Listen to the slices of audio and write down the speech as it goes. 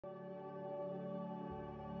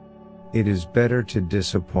It is better to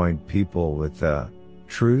disappoint people with the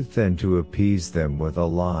truth than to appease them with a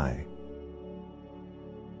lie.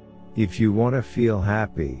 If you want to feel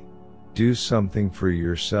happy, do something for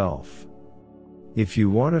yourself. If you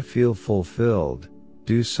want to feel fulfilled,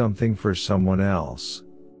 do something for someone else.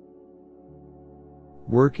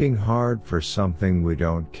 Working hard for something we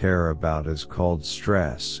don't care about is called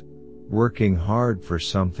stress. Working hard for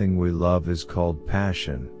something we love is called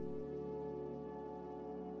passion.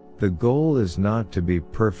 The goal is not to be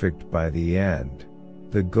perfect by the end.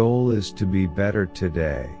 The goal is to be better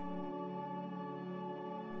today.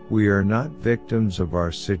 We are not victims of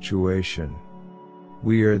our situation.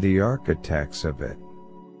 We are the architects of it.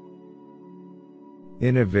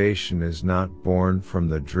 Innovation is not born from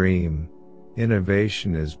the dream.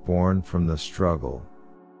 Innovation is born from the struggle.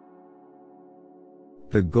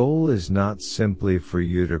 The goal is not simply for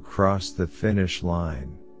you to cross the finish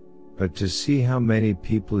line, but to see how many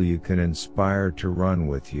people you can inspire to run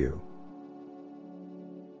with you.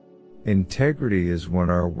 Integrity is when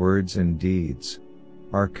our words and deeds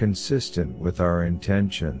are consistent with our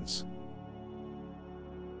intentions.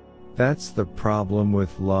 That's the problem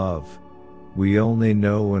with love. We only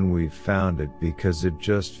know when we've found it because it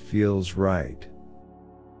just feels right.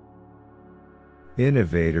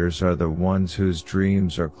 Innovators are the ones whose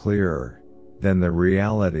dreams are clearer than the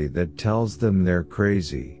reality that tells them they're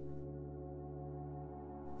crazy.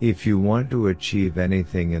 If you want to achieve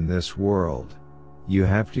anything in this world, you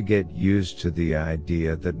have to get used to the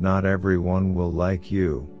idea that not everyone will like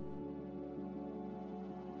you.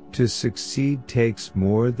 To succeed takes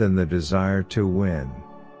more than the desire to win.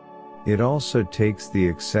 It also takes the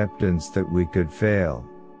acceptance that we could fail.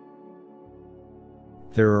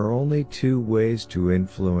 There are only two ways to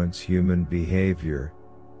influence human behavior.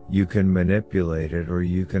 You can manipulate it or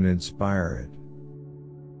you can inspire it.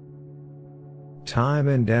 Time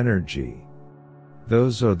and energy.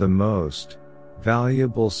 Those are the most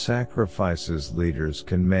valuable sacrifices leaders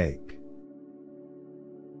can make.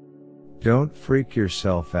 Don't freak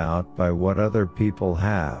yourself out by what other people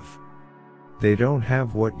have. They don't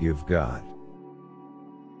have what you've got.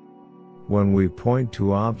 When we point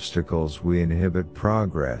to obstacles, we inhibit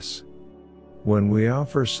progress. When we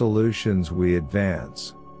offer solutions, we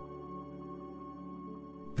advance.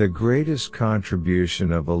 The greatest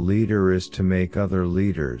contribution of a leader is to make other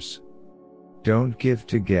leaders. Don't give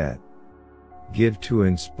to get. Give to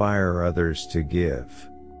inspire others to give.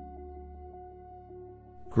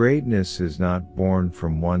 Greatness is not born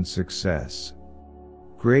from one success.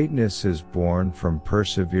 Greatness is born from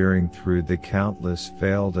persevering through the countless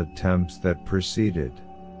failed attempts that preceded.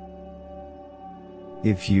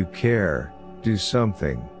 If you care, do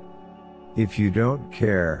something. If you don't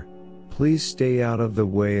care, please stay out of the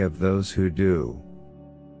way of those who do.